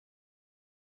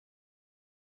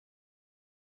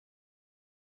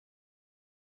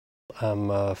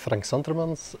I'm Frank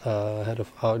Santermans, head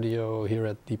of audio here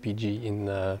at DPG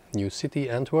in New City,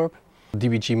 Antwerp.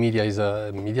 DPG Media is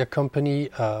a media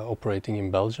company operating in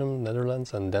Belgium,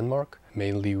 Netherlands and Denmark.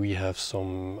 Mainly we have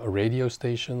some radio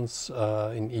stations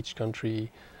in each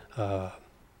country,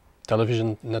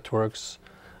 television networks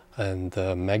and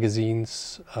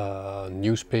magazines,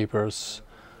 newspapers,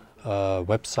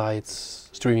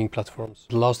 websites, streaming platforms.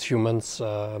 The last few months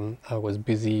I was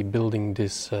busy building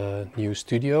this new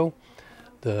studio,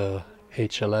 the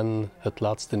HLN Het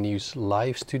Laatste Nieuws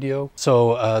live studio.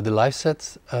 So the live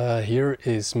set here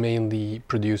is mainly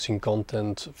producing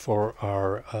content for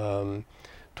our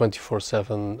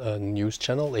 24/7 news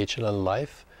channel, HLN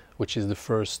Live, which is the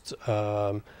first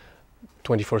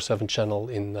 24/7 channel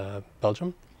in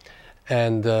Belgium.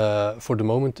 And for the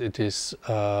moment it is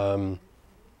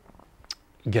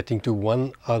getting to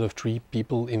 1 out of 3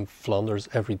 people in Flanders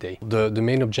every day. The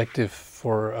main objective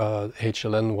for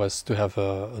HLN was to have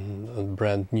a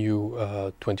brand new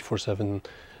 24/7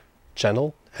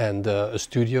 channel and a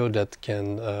studio that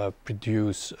can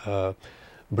produce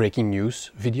breaking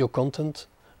news video content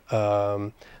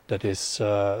that is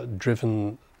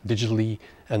driven digitally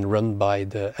and run by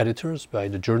the editors, by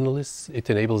the journalists. It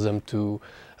enables them to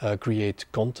create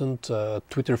content,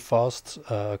 Twitter fast,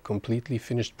 completely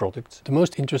finished product. The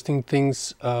most interesting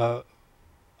things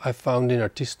I found in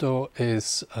Artisto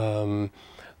is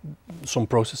some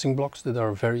processing blocks that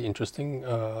are very interesting.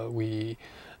 We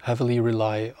heavily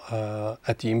rely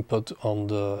at the input on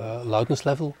the loudness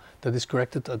level that is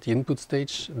corrected at the input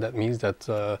stage. That means that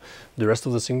the rest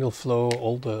of the signal flow,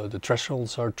 all the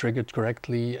thresholds are triggered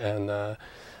correctly, and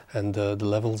the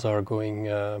levels are going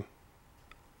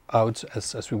out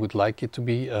as we would like it to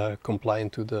be,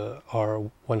 compliant to the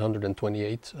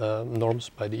R128 norms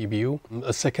by the EBU.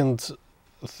 A second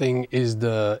thing is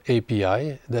the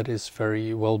API that is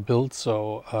very well built,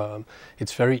 so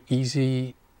it's very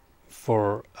easy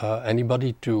for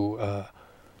anybody to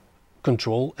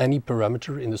control any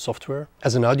parameter in the software.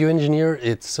 As an audio engineer,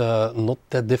 it's not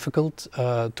that difficult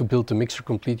to build the mixer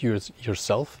complete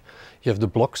yourself. You have the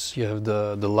blocks, you have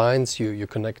the lines, you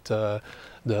connect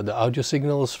the audio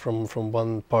signals from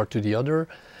one part to the other.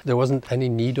 There wasn't any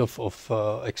need of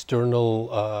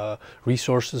external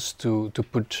resources to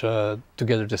put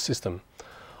together the system.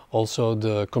 Also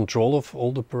the control of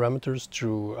all the parameters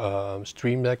through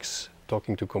stream decks,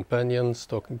 talking to companions,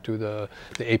 talking to the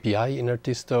API in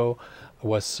Artisto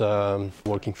was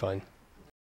working fine.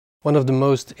 One of the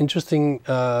most interesting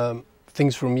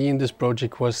things for me in this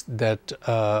project was that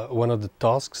one of the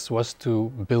tasks was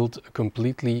to build a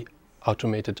completely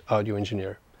automated audio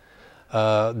engineer.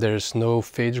 There's no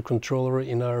fader controller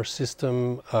in our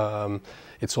system,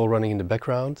 it's all running in the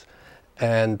background,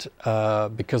 and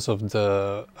because of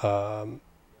the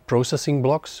processing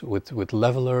blocks with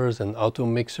levelers and auto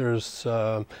mixers,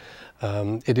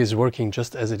 it is working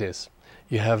just as it is.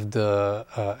 You have the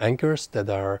anchors that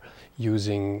are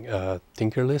using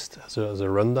Tinkerlist as a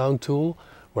rundown tool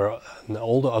where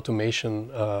all the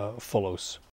automation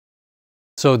follows.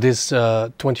 So this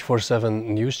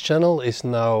 24/7 news channel is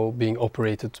now being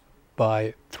operated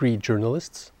by 3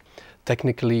 journalists.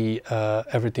 Technically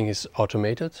everything is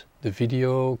automated, the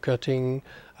video cutting,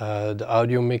 the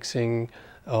audio mixing.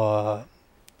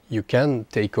 You can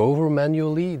take over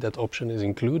manually, that option is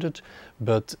included,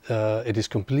 but it is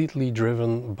completely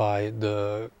driven by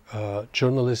the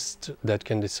journalists that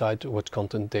can decide what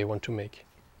content they want to make.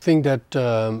 I think that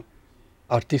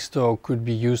Artisto could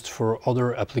be used for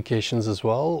other applications as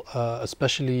well,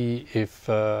 especially if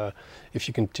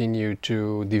you continue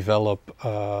to develop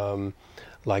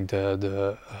like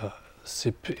the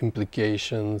SIP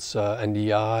implications,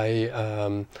 NDI.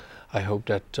 I hope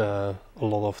that a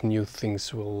lot of new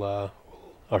things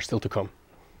are still to come.